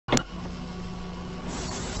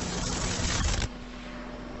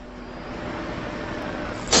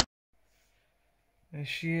There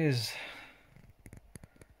she is.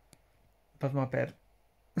 Above my bed.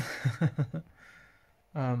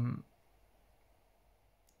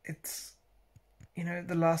 It's, you know,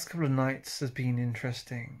 the last couple of nights has been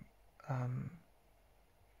interesting.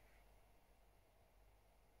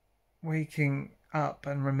 Waking up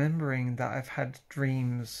and remembering that I've had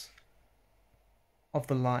dreams of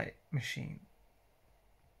the light machine,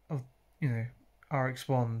 of, you know,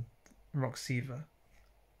 RX1 roXiva,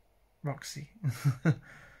 Roxy.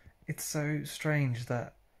 It's so strange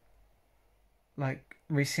that, like,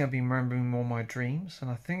 recently I've been remembering more my dreams, and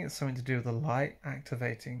I think it's something to do with the light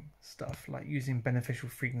activating stuff, like using beneficial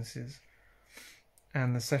frequencies.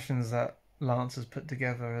 And the sessions that Lance has put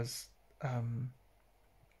together as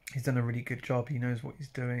he's done a really good job. He knows what he's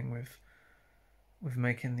doing with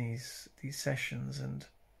making these sessions, and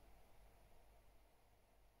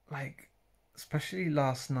like especially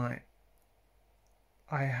last night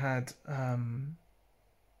I had a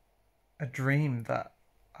dream that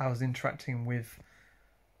I was interacting with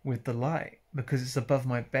the light because it's above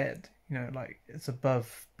my bed, you know, like it's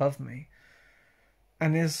above me,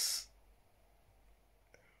 and it's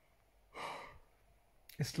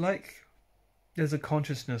like there's a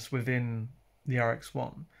consciousness within the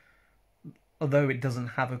RX1, although it doesn't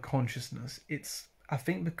have a consciousness. It's, I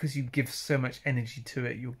think, because you give so much energy to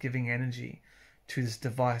it, you're giving energy to this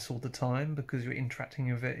device all the time because you're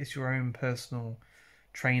interacting with it. It's your own personal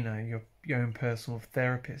trainer, your own personal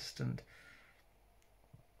therapist, and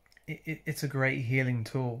it's a great healing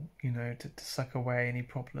tool, you know, to suck away any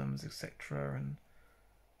problems, etc.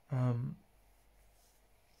 And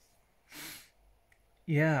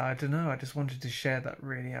yeah, I don't know. I just wanted to share that.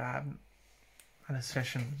 Really, I haven't had a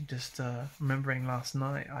session. Just remembering last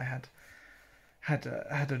night, I had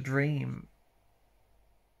a dream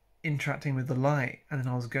interacting with the light, and then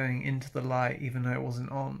I was going into the light, even though it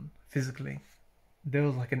wasn't on physically. There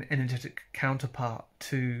was like an energetic counterpart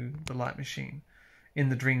to the light machine in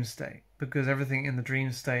the dream state, because everything in the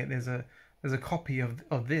dream state, there's a copy of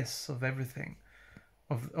everything,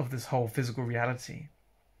 of this whole physical reality.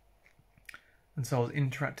 And so I was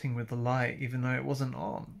interacting with the light even though it wasn't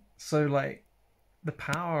on. So like the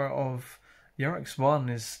power of the RX1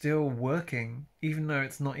 is still working even though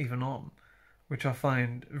it's not even on, which I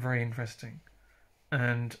find very interesting.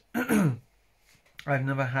 And I've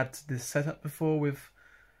never had this setup before with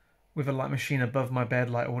a light machine above my bed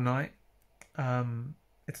like all night.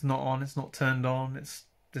 It's not on, it's not turned on, it's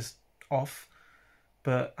just off.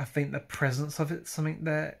 But I think the presence of it, something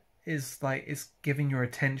there, is like it's giving your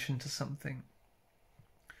attention to something.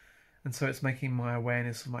 And so it's making my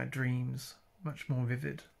awareness of my dreams much more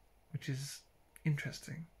vivid, which is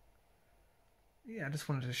interesting. Yeah, I just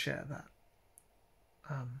wanted to share that.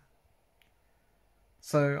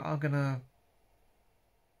 So I'm gonna,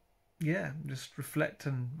 yeah, just reflect,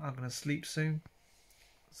 and I'm gonna sleep soon.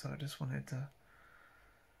 So I just wanted to,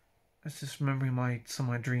 I was just remembering some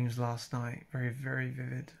of my dreams last night, very, very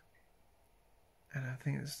vivid. And I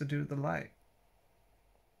think it's to do with the light.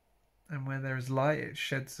 And where there is light, it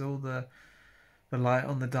sheds all the light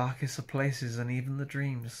on the darkest of places, and even the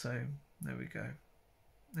dreams. So there we go.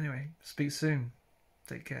 Anyway, speak soon.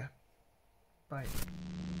 Take care. Bye.